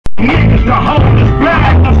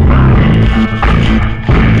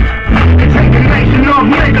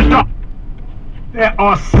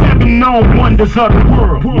are 7 known wonders of the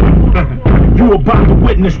world. You about to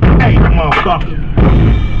witness the 8, motherfucker.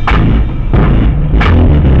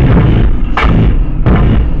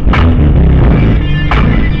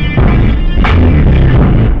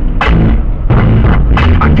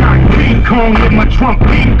 King Kong in my trunk,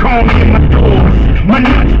 King Kong in my doors. My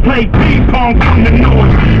nuts play ping pong from the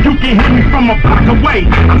noise. You can hear me from a block away.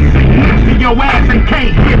 I'm sitting next to your ass and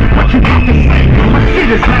can't hear what you got to say. My shit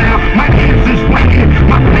is loud, my hands is waiting.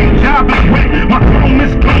 My paint job is wet, my chrome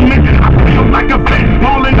is gleaming. I feel like a vet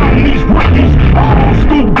balling on these rookies. Old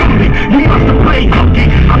school Dudley, you must have played hooky.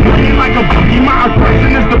 I'm playing like a bookie, my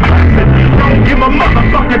aggression is depressing. Don't give a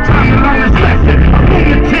motherfucker time to learn this lesson. I'm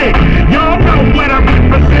lunatic, y'all know what I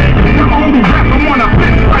represent. The only rapper wanna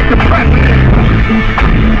bitch like the president.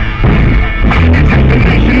 It takes a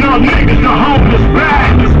nation of niggas to hold us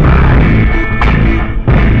back.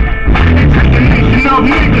 It takes a nation of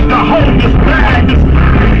niggas to hold us back.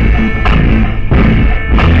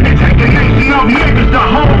 It takes a nation of niggas to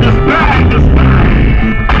hold us back.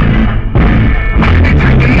 It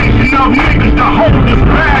takes a nation of niggas to hold us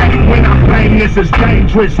back. When I bang this is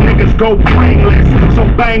dangerous, niggas go brainless. So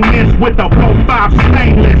bang this with a 4-5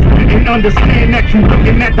 stainless. And understand that you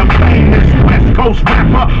looking at the famous West Coast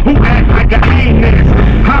rapper who act like a heinous.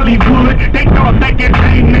 Hollywood, they thought they could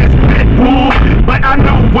tame this Pitbull, but I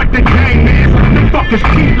know what the game is. The fuckers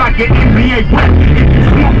cheat like an NBA rep. If you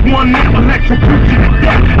smoke one, they'll electrocute you to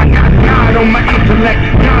death. I got God on my intellect,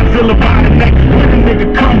 Godzilla by the neck. When a nigga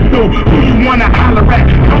come through, who you wanna holler at?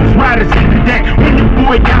 Ghost Riders hit the deck when your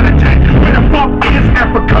boy got attacked. Where the fuck is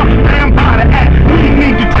Africa? Damn by the act. We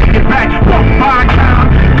need to take it back. Fuck by time.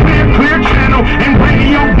 Clear channel and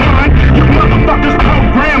Radio 1. You motherfuckers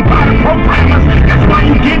programmed by the programmers. That's why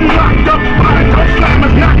you getting locked up by the toe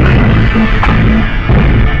slammers, not me.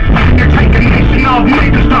 It take a nation of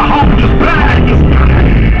niggas to hold us back.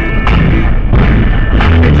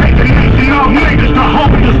 It take a nation of niggas to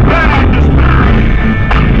hold us back.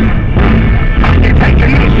 It take a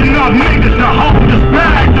nation of niggas to hold us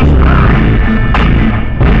back.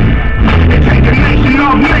 It take a nation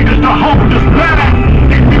of niggas to hold us back.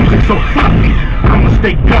 Music's so fluffy, I'ma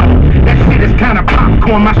stay gutter. That shit is kinda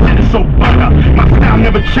popcorn, my shit is so butter. My style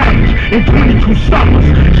never changed in 22 summers.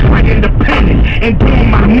 Straight independent and doing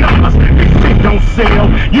my numbers. This shit don't sell,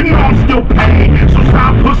 you know I'm still paid. So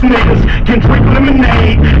stop puss niggas can drink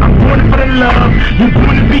lemonade. I'm doing it for the love, you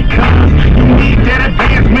doing it because you need that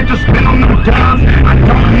advancement to spend on them dubs. I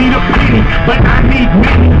don't need a penny, but I need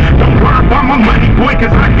many. Don't worry about my money, boy,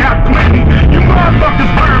 cause I got plenty. You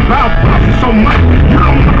motherfuckers worry about busting so much. You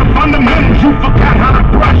don't know the fundamentals, you forgot how to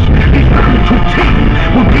brush. These 32 teeth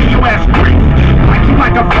will give your ass grief. Bite you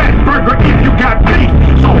like a fat burger if you got beef.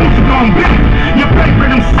 So who's it gonna be? Your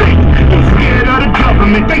favorite MC. You scared of the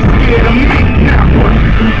government, they scared of me. Now what?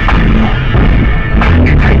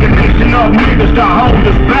 It take a nation of niggas to hold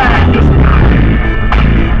us back.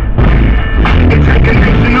 It take a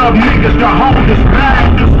nation of niggas to hold us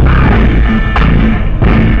back.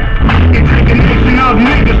 It take a nation of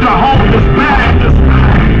niggas to hold us back.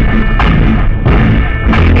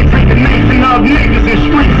 It take a nation of niggas in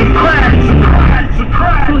streets of cracks.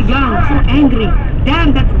 So young, so angry.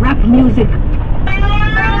 Damn that rap music.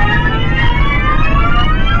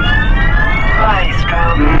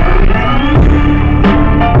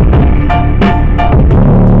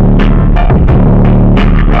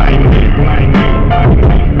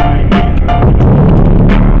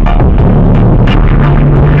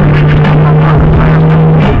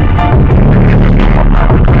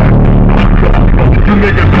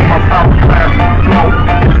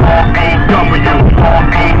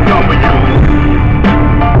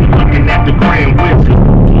 Looking at the gram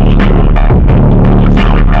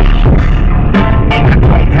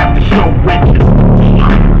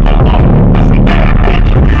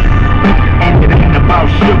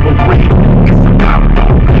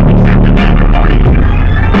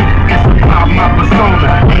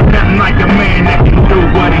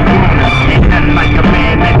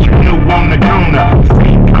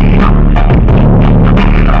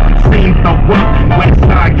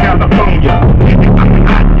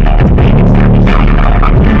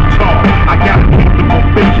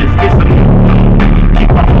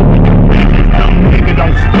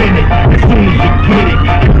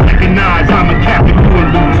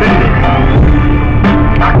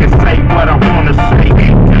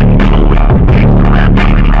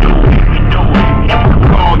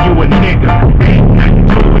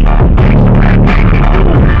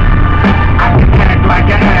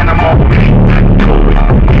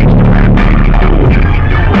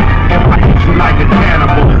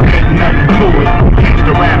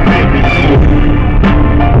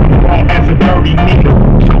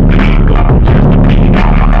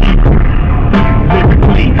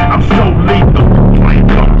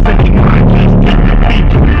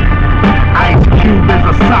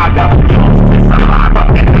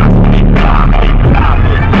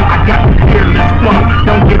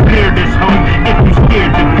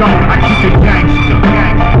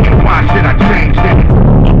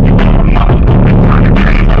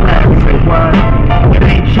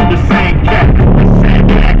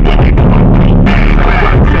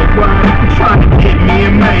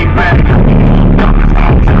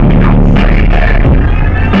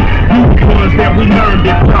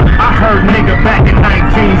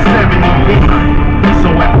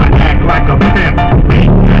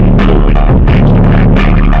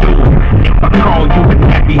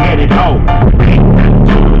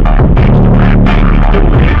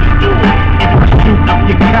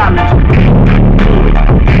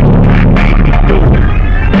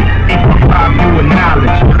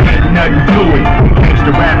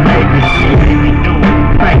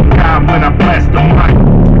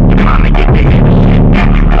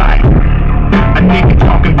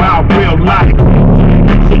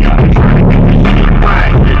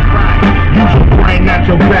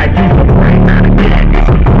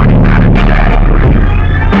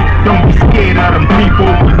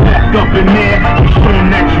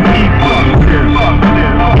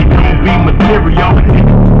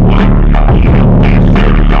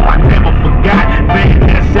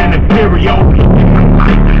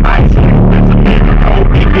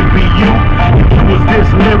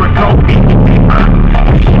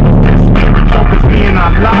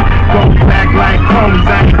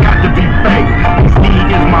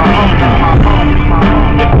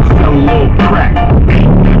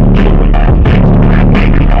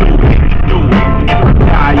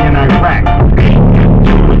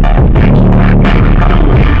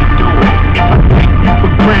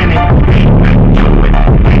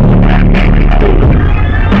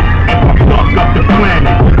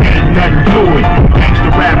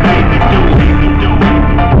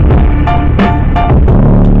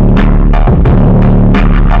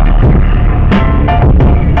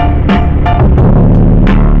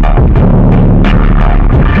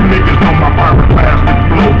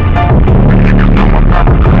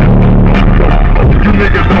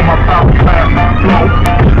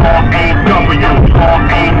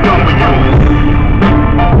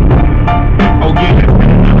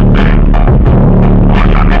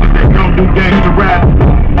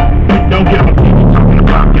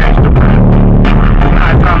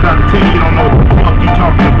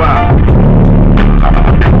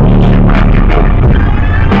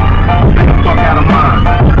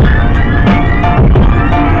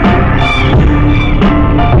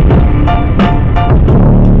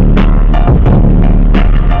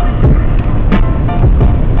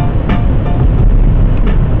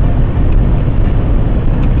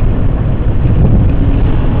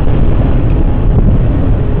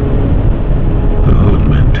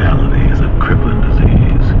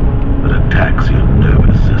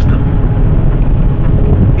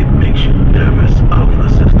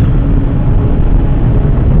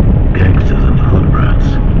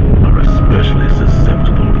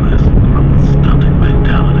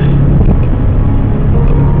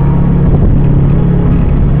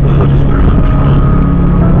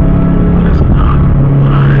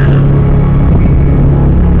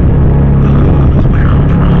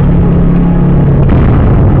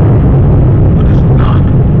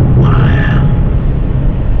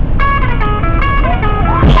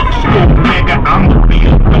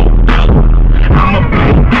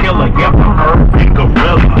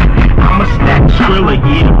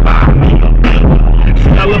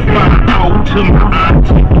to my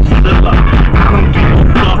auntie Priscilla. I don't give a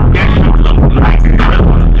fuck, that shit look like a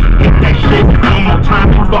thriller. Hit that shit one more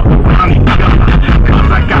time, fuck around and kill her.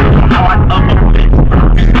 Cause I got the heart of a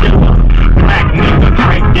Pittsburgh Steeler. Black nigga,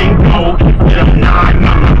 draped in gold, with a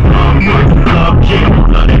 9-month love jail.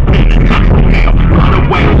 Love that penitentiary hell, love the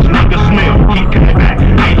way this nigga smell. Keep coming back,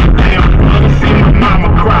 ain't you damn? Love to see my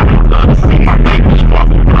mama cry, love to see my baby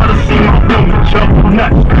struggle, love to see my woman choke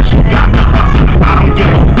nuts, cause she got the hustle. I don't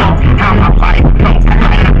give a fuck how my life go,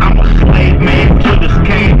 man, I'm a slave man to this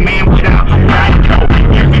caveman without right code.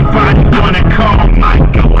 Everybody wanna call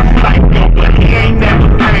Michael a psycho, but he ain't never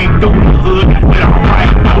came through the hood with a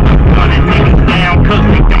rifle. Running niggas down cause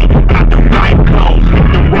we don't got the right clothes. Hit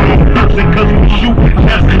the wrong person cause we shoot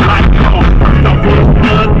just like clothes. First I was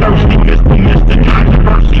bloodthirsty, Mr.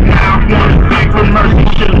 Controversy. Now I wanna beg for mercy,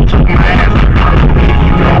 should've took my ass to first. If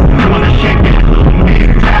you don't wanna shake that hood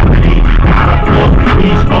mentality, how the fuck we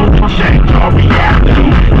supposed to change our reality?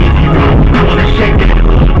 If you don't wanna shake that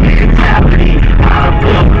hood mentality, how the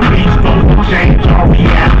fuck we supposed to change our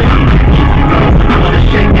reality? If you don't wanna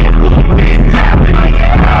shake that hood mentality,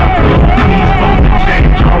 how the fuck we supposed to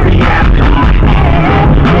change our reality? If you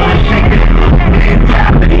don't wanna shake that hood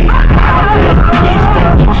mentality, how the fuck we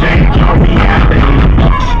supposed to change our reality?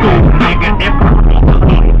 School nigga, if I walk a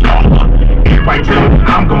little taller, everybody tell me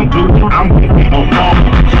I'm gon' do it, I'm gon' be no baller.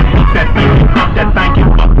 Fuck that thank you,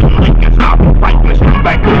 fuck them niggas. I'll be right when come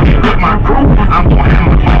back again with my crew. I'm gon' have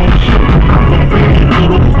my own show. I'm gon' bring a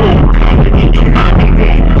little fool, come to in your living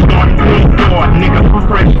room. Start playing guard, nigga,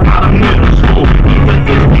 fresh out of middle school. Either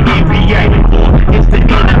it's the NBA or it's the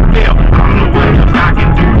NFL. I don't know what else I can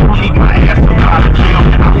do to keep my ass up out of jail.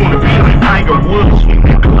 I wanna be like Tiger Woods, swing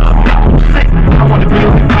that club. I wanna be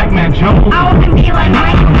like Pac-Man Jones. I wanna be like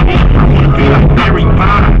Mike. I wanna be like Barry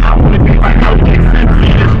Bonds. I wanna be like O.J. Simpson.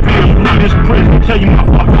 Lead this prison, tell you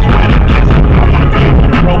motherfuckers where to kiss. I wanna be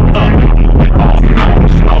roll up, moving all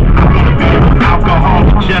slow. I wanna be with alcohol,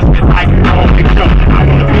 just like Rolling Joe. I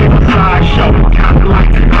wanna be a sideshow, kinda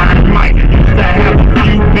like Iron Mike. Used to have a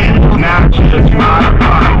few minutes, now just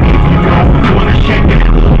modify. If you don't wanna shake that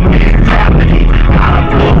hood mentality, how the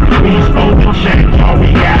fuck we supposed to change our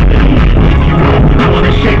reality? If you don't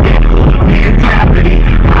wanna shake that hood mentality,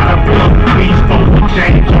 how the fuck we supposed to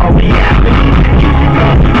change our reality? If you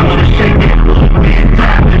don't wanna shake that hood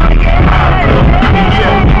mentality, how the fuck we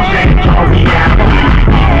supposed to change our reality?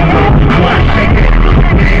 If you don't wanna shake that hood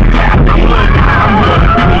mentality, I'm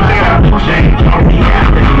gonna change our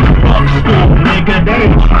reality. Fuck school, nigga, they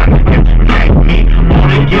ain't trying to educate me. All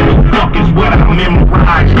they give a fuck is what I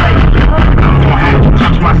memorize lately. I'm gonna have to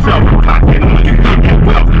teach myself pocket money, get that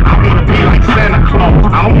wealth. I wanna be like Santa Claus,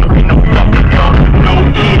 I don't wanna be no fucking elf. No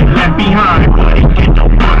kid left behind, but he get to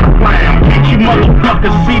run around. Can't you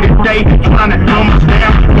motherfuckers see that they trying to dumb us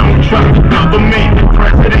down? Don't trust the government, the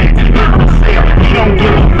president is for sale. He don't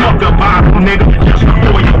give a fuck about a nigga, just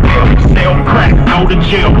for your bill. Sell crack, go to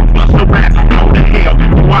jail, bust a rap, go to hell.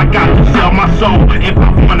 Do I got to sell my soul if I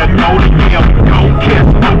wanna go to jail? Go kiss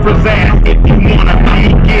Oprah's ass if you wanna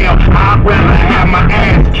be Gail. I'd rather have my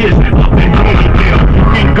ass kissed up in Ponytail. You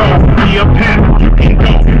can go be a pimp, you can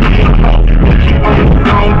go be a hoe, but you only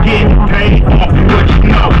gon' get paid off what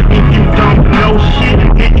you know. If you don't know shit,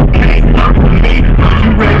 then you can't work with me, cause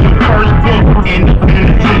you read your first book in the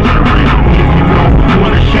penitentiary. If you don't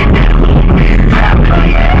wanna shake that hood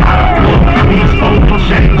mentality, how the fuck we supposed to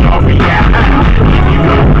change our reality? If you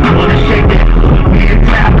don't wanna shake that hood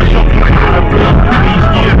mentality, how the fuck we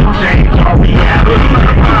supposed to change our reality?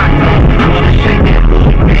 I don't wanna shake that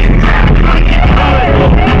hood mentality, how the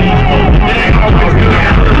fuck we supposed to change our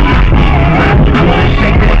reality? If you don't wanna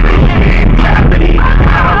shake that hood mentality,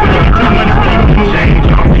 how the fuck we supposed to change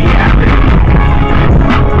our reality?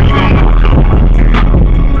 Where you gonna go to?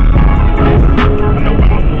 I know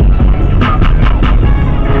where I'm going.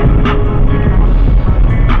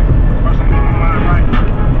 First I'm in my mind right.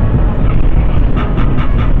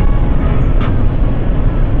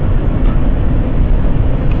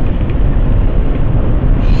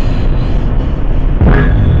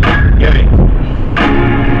 Yeah.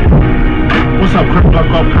 What's up, Crypto?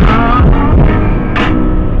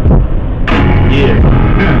 Yeah.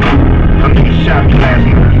 Some niggas shot me last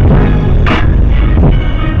night.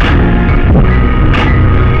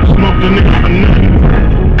 Smoked a nigga for nothing.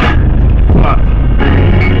 Fuck.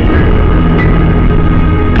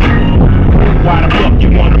 Why the fuck you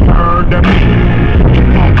wanna murder me? You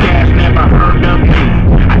punk ass never heard of me.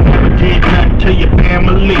 I never did nothing to your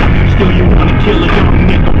family. Still you wanna kill a young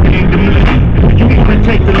nigga randomly. You wanna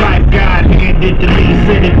take the life God handed to me.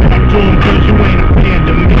 Send it back to him cause you ain't a fan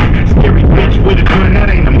to me. Scary bitch with a gun, that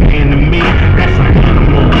ain't a man to me. That's an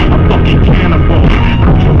animal, a fucking camel.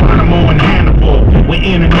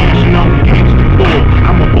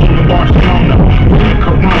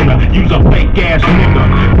 nigga,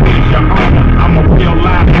 where's your owner? I'm a real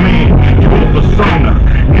live man, full persona.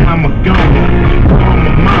 Now I'm a goner, call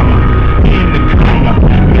my mama, in the corner.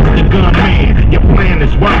 Mr. Gunman, your plan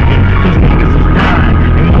is working, cause niggas is dying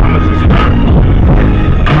and mamas is hurting.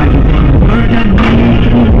 Why you wanna murder me?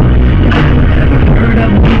 You never heard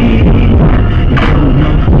of me. You don't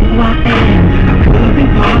know who I am. I could be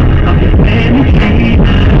part of your family tree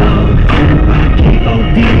now. Sent by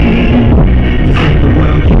G.O.D. to save the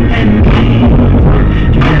world, you and me.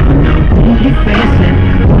 You never know who you're facing,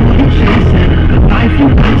 who you're chasing, the life you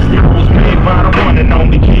wasted. I was made by the one and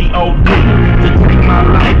only G.O.D. to take my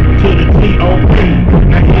life to the T.O.P.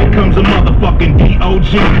 Now here comes a motherfucking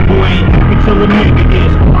D.O.G. who ain't happy till a nigga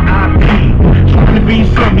is R.I.P. Trying to be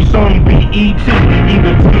something, so I'm B.E.T.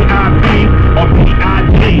 Either T.I.P. or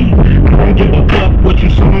P.I.G. I don't give a fuck what you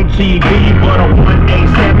saw on TV, but a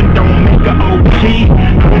 187 don't make a OG.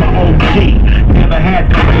 I'm a OG, never had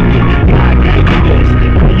to make it. God gave me this,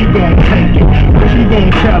 how you gon' take it? What you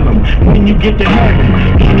gon' tell him when you get to heaven?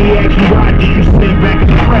 And he asks you why did you sit back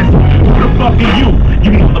as present? Who the fuck are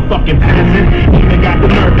you motherfucking peasant? Even got the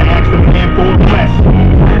nerve to ask the man for a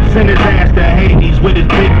blessing. Send his ass to Hades with his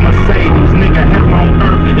big Mercedes. Nigga, hell on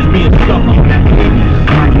earth is being stuck in the 80s.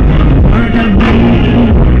 Why you wanna murder me?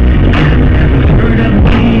 You never heard of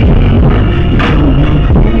me. You don't know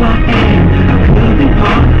who I am. I could be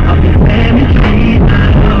part of your family tree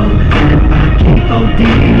now. Sent by G.O.D.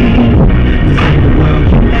 to save the world,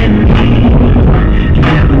 you and me. You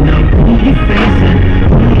never know who you're facing,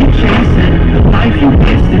 who you're chasing, the life you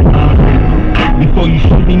wasted. Before you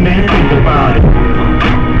shoot me, man, think about it.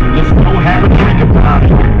 Let's go have a drink about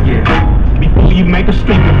it. Yeah. Before you make us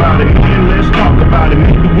think about it, man, let's talk about it.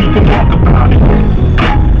 Maybe we can walk about it.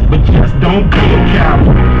 But just don't be a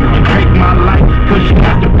coward and take my life, cause you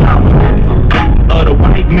got the power of the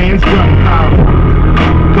white man's gunpowder.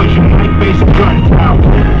 Cause you might face a gun tower.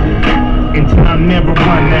 And time never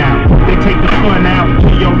run out. They take the fun out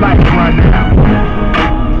till your life run out.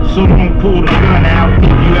 So don't pull the gun out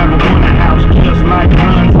if you ever want a house just like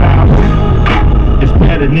Run's house. It's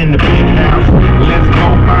better than the big house. Let's go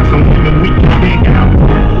find some women we can dig out.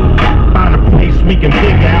 Find a place we can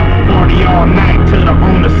dig out. Party all night till the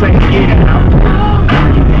owner say get out.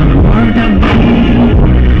 Why you wanna murder me?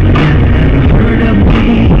 You never heard of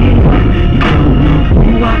me. You don't know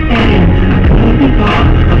who I am. I could be part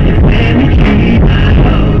of your family tree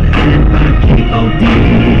now. Sent by G.O.D.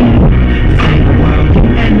 to save the world, you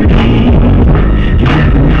and me. You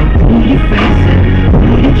never know who you're facing,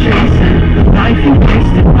 who you're chasing, the life you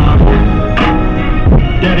wasted.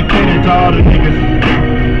 Dedicated to all the niggas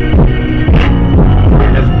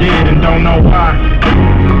that's dead and don't know why.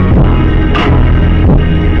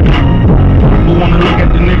 Who wanna look at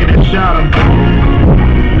the nigga that shot him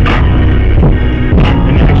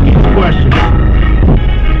and ask these questions?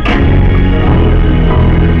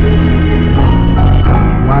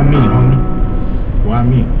 Why me, homie? Why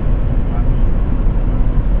me?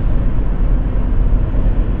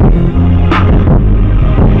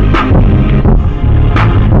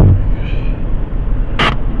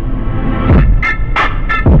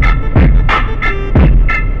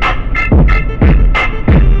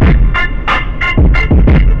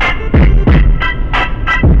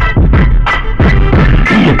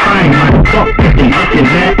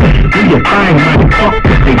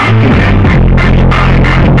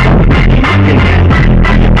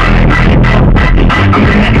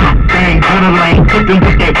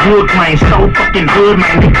 Wood grain, so fucking good,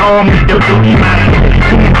 man. They call me the Dudley, man.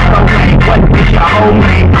 So, man, what is your whole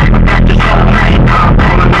name? I forgot your soul name. I'm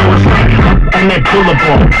on the North Lane, up on that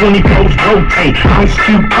boulevard. 20 posts rotate, Ice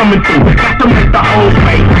Cube coming through. Got to make the whole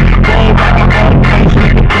way. Roll back my own place,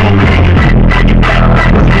 make it go crazy. You back,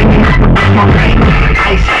 was singing up with my rain.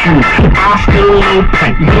 Ice Cube, I still low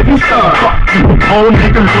paint. Movie star, fuck you, old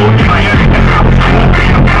nigga, little train. That's how it's going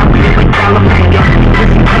down. I'm here in California.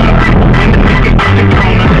 Listen to the people when the nigga get the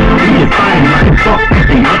corner. Do your thing, man, fuck what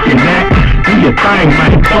they looking at. Do your thing,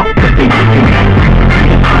 man, fuck what they looking at. Do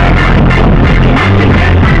your thing, man, fuck what they looking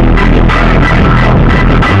at. Do your thing, man, fuck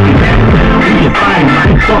what they looking at. Do your thing,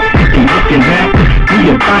 man, fuck what they looking at. Do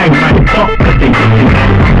your thing, man, fuck what they looking at.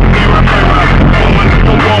 Mirror, mirror, on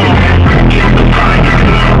the wall. It's the finest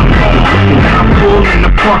in all the mall. Now I'm full in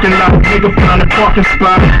the parking lot. Nigga found a parking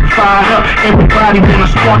spot. Fired up, everybody wanna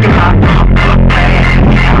spark it hot.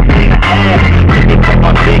 Out in the ass, looking for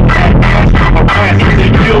a big fat ass from a ass. Is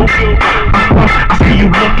it you? I see you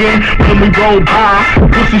looking when we roll by.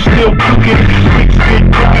 Pussy still cooking, sweet spit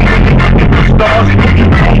cooking when they looking for stars. If you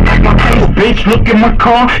don't like my face, bitch, look at my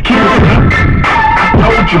car. Keep it up. I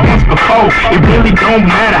told you once before, it really don't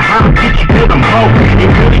matter how I get you to the mo. It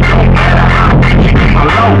really don't matter how I get you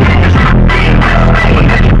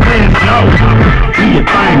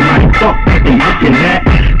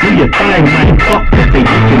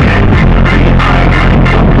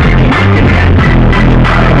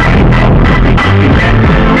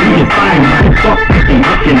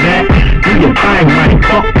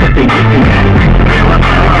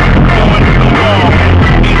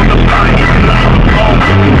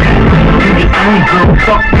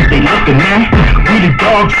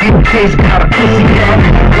case got a pussy cat.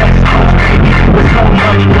 West Coast, baby, with so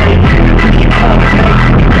much weight. We keep on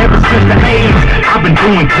making. Ever since the 80s, I've been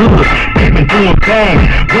doing good. They've been doing bad.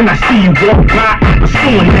 When I see you walk by, I'm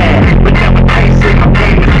pursuing that. But never chasing. My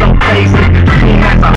game is so basic. Soon as I